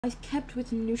I kept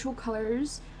with neutral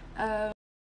colors. Hey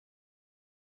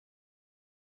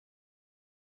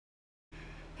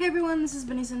everyone, this is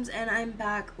BunnEsim and I'm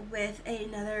back with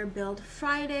another Build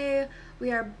Friday.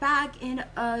 We are back in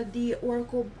the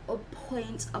Oracle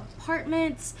Point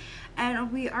apartments,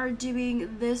 and we are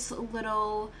doing this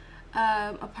little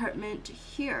apartment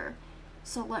here.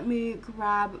 So let me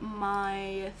grab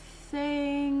my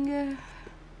thing.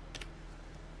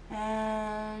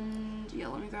 And yeah,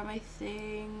 let me grab my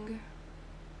thing.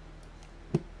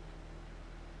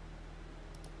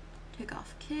 Take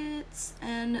off kits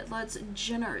and let's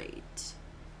generate.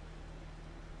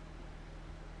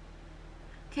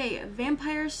 Okay,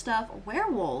 vampire stuff,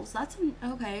 werewolves. That's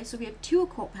okay. So we have 2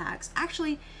 occult packs.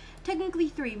 Actually, technically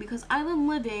 3 because Island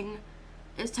Living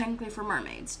is technically for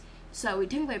mermaids. So we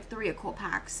technically have 3 occult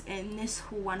packs in this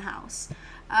one house.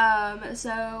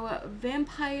 So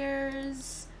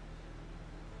vampires.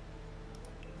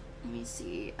 Let me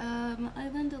see.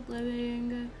 Island of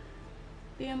Living,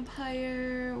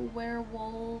 vampire,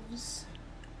 werewolves,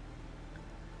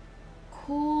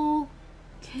 cool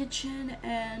kitchen,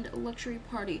 and luxury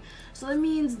party. So that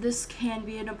means this can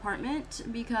be an apartment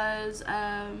because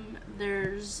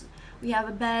we have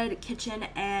a bed, kitchen,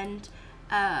 and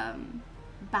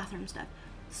bathroom stuff.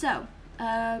 So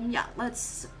yeah,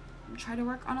 let's try to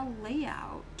work on a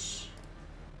layout.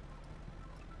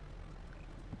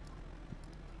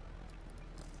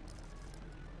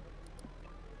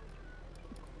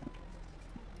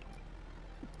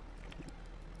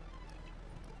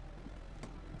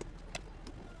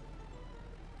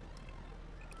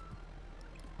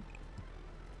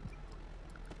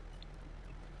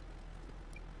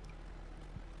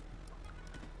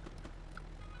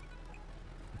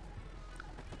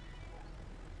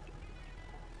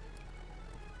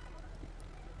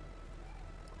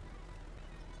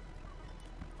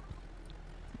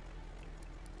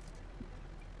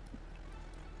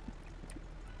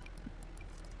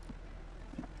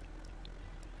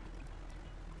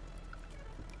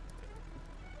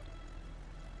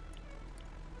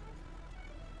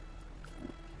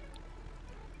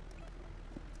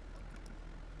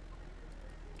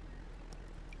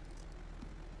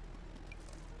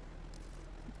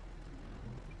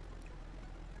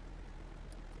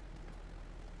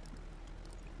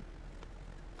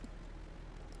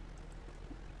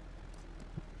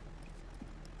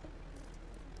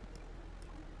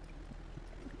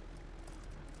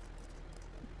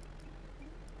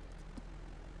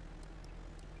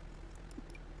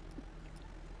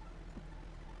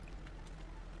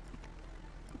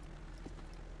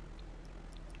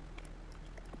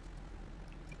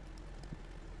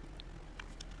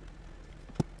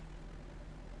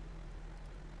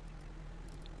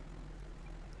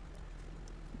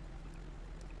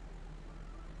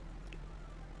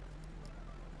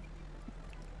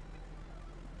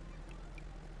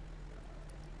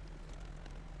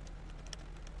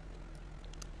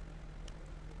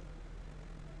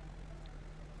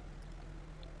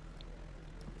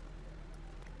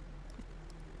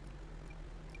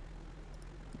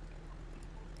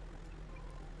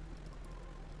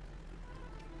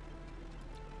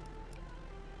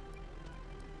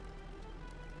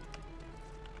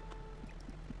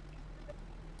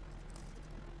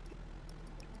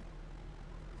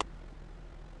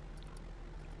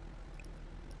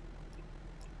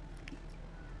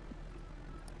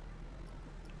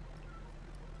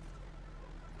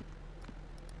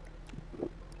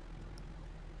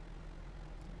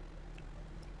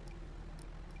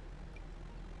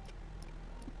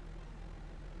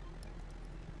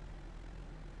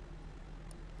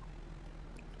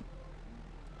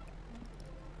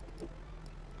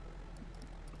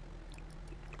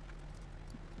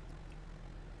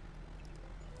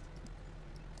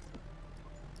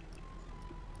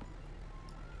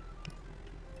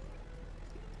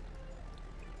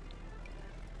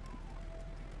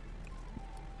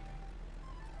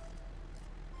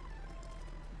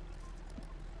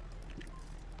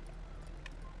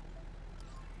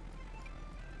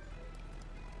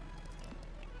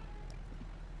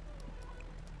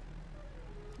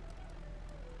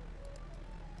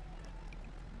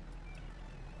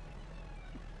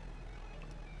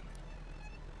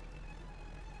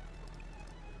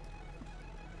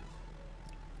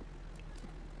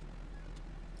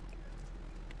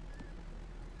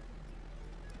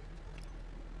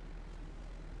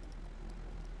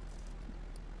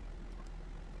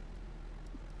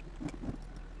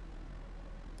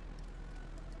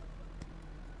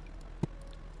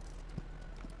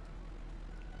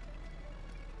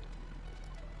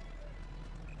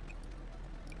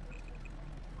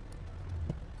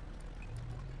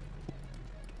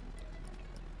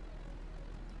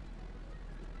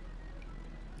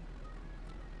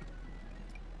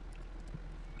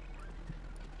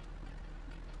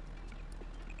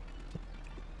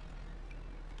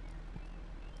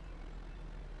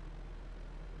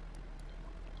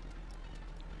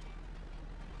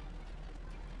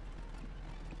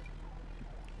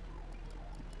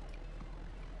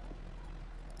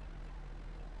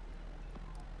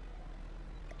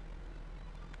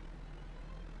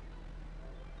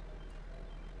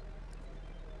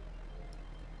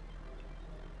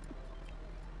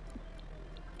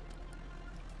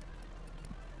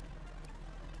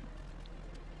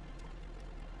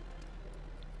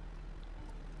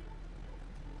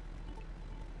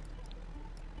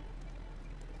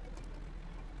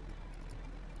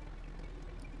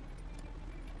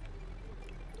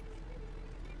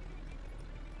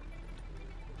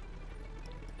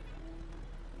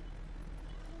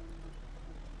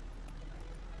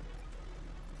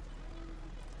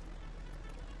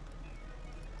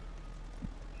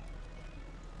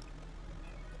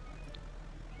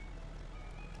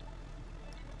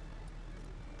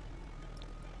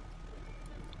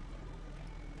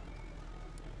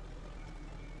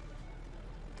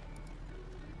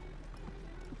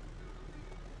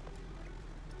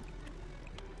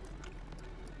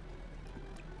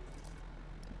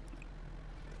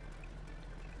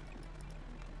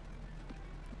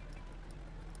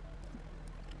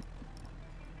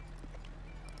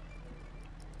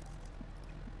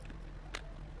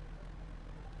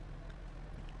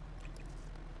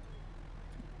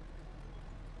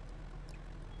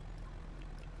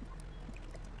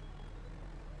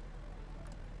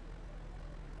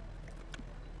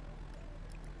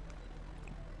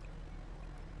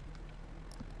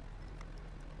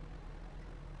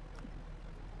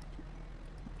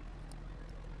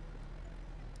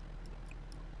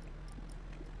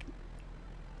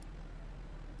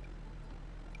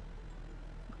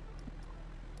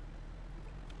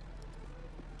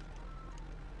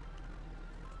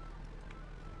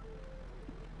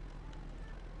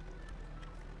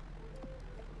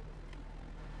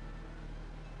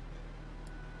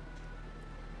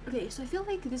 okay, so I feel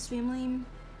like this family,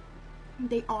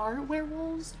 they are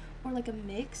werewolves or like a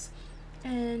mix,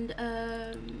 and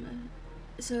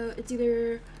so it's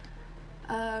either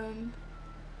I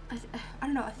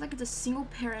don't know, I feel like it's a single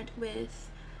parent with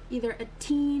either a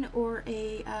teen or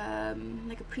a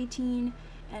like a preteen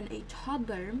and a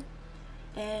toddler.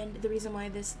 And the reason why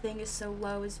this thing is so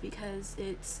low is because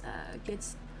it's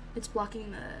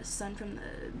blocking the sun from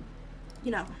the,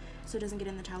 you know, so it doesn't get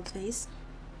in the child's face.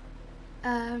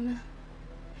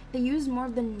 They use more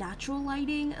of the natural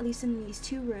lighting, at least in these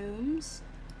 2 rooms.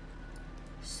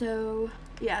 So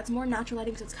yeah, it's more natural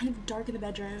lighting, so it's kind of dark in the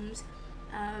bedrooms.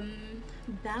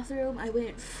 Bathroom, I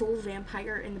went full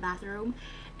vampire in the bathroom,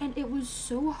 and it was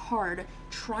so hard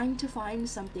trying to find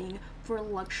something for a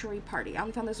luxury party. I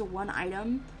only found this one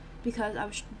item because I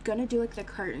was gonna do like the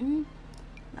curtain.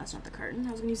 That's not the curtain.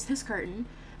 I was gonna use this curtain,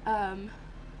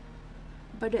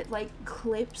 but it like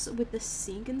clips with the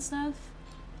sink and stuff,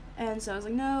 and so I was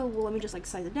like, no, well, let me just like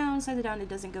size it down. It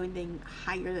doesn't go anything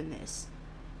higher than this,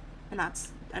 and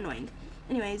that's annoying.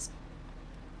 Anyways,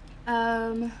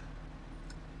 didn't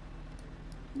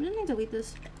I delete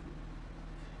this?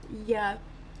 Yeah.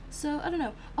 So I don't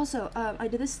know. Also, I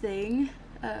did this thing,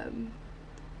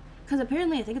 because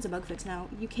apparently I think it's a bug fix now.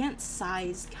 You can't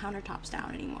size countertops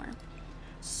down anymore.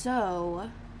 So,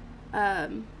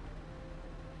 I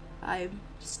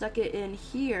stuck it in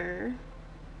here,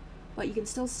 but you can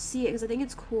still see it because I think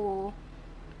it's cool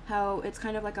how it's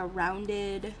kind of like a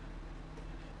rounded.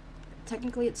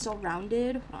 Technically, it's still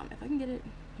rounded. Hold on, if I can get it.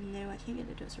 No, I can't get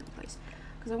it to a certain place.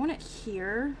 Because I want it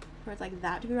here, where it's like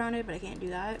that to be rounded, but I can't do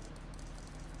that.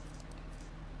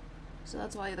 So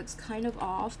that's why it looks kind of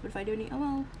off, but if I do any, oh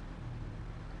well.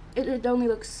 It only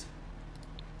looks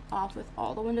off with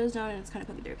all the windows down, and it's kind of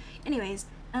poking through. Anyways,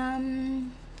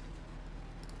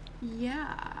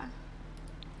 yeah.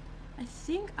 I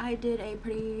think I did a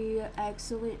pretty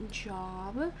excellent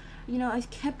job. You know, I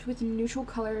kept with neutral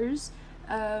colors,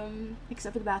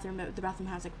 except for the bathroom. The bathroom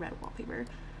has like red wallpaper.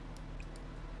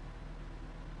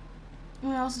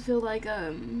 I also feel like,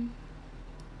 I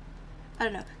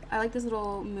don't know, I like this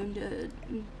little moon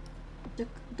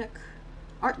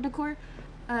art decor,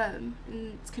 and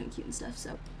it's kind of cute and stuff,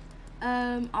 so,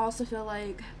 I also feel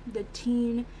like the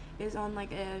teen is on,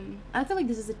 like, I feel like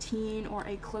this is a teen or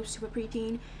a close to a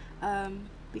preteen,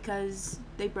 because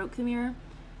they broke the mirror,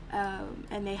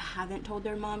 and they haven't told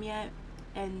their mom yet,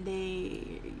 and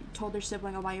they told their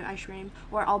sibling, I'll buy you ice cream,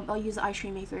 or I'll use the ice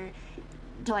cream maker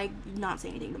to, like, not say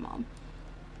anything to mom.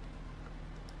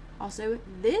 Also,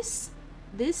 this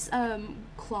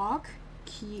clock,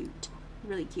 cute,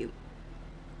 really cute.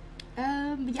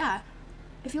 But yeah,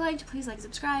 if you liked, please like,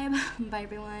 subscribe. Bye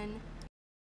everyone.